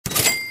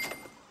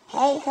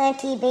Hey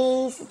Hunty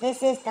Bees,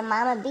 this is the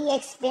Mama B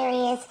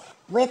experience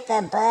with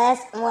the buzz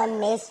on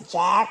Miss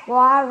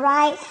Jaguar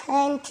Wright,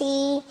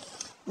 Hunty.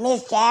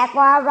 Miss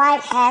Jaguar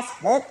Wright has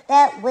hooked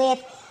up with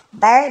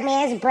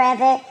Birdman's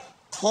brother,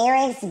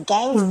 Terrance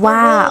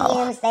Gangsta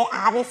Williams. They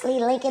obviously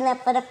linking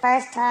up for the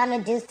first time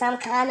to do some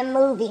kind of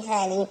movie,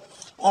 honey.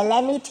 And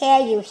let me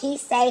tell you, he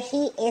say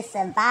he is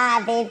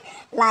surviving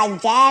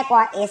like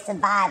Jaguar is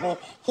surviving.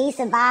 He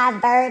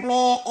survived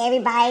Birdman.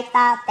 Everybody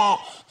thought that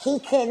he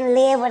couldn't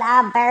live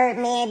without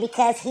Birdman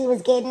because he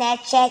was getting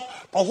that check.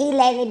 But he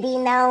let it be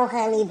known,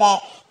 honey,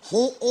 that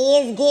he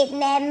is getting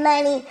that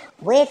money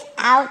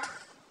without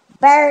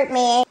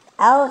Birdman.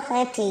 Oh,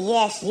 Hunty,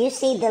 yes, you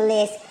see the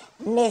list.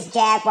 Miss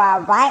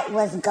Jaguar Wright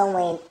was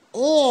going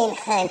in,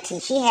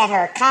 Hunty. She had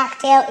her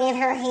cocktail in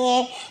her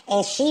hand,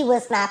 and she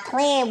was not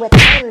playing with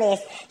her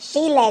list. She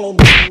let it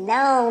be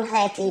known,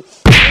 Hunty.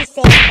 She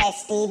said that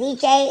Stevie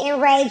J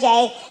and Ray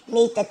J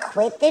need to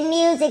quit the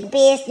music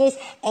business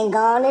and go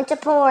on into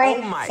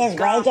porn since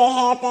Ray J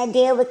had that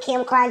deal with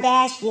Kim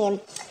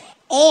Kardashian.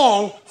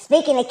 And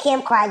speaking of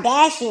Kim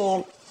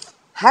Kardashian,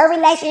 her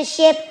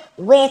relationship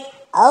with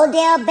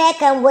Odell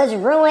Beckham was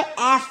ruined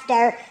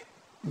after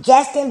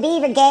Justin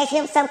Bieber gave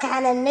him some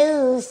kind of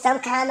news, some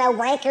kind of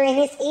wanker in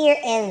his ear,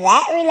 and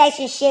that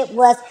relationship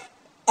was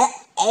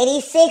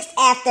 86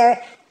 after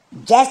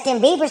Justin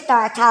Bieber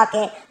started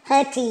talking.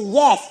 Hunty,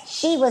 yes,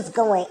 she was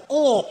going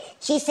in.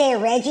 She said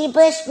Reggie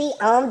Bush be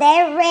on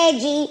that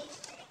Reggie.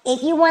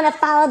 If you want to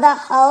follow the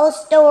whole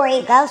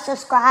story, go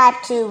subscribe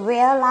to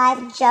Real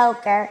Life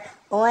Joker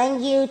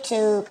on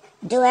YouTube,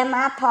 doing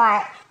my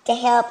part to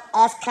help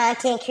us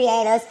content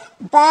creators.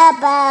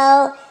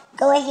 Bubbo,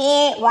 go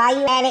ahead while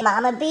you at it.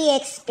 Mama B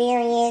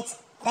experience.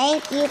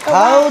 Thank you for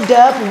Hold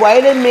up,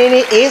 wait a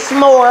minute. It's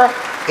more.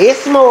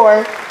 It's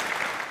more.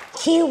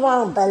 You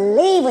won't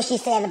believe what she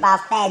said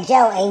about Fat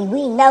Joe, and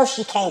we know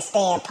she can't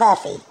stand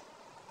Puffy.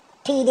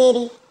 P.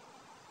 Diddy.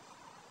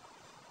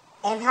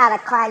 And how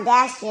the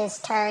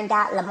Kardashians turned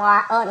out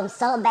Lamar Odom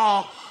so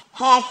bad,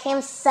 had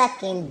him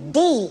sucking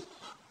D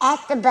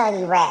at the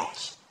Bunny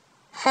Ranch.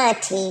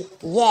 Hunty,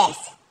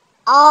 yes,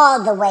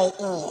 all the way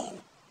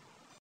in.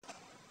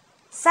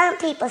 Some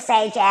people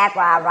say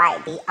Jaguar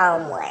Wright be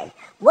on one.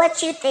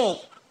 What you think?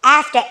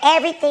 After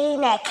everything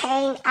that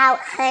came out,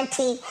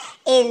 Hunty,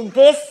 in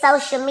this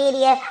social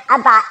media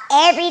about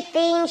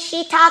everything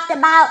she talked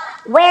about,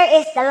 where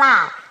is the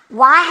lie?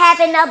 Why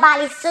haven't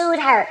nobody sued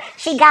her?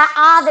 She got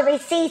all the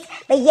receipts,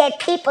 but yet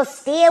people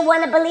still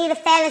want to believe the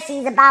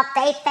fantasies about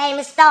fake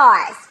famous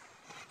stars.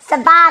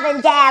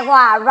 Surviving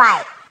Jaguar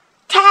Wright.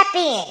 Tap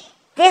in.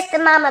 This the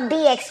Mama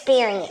B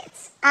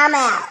experience. I'm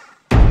out.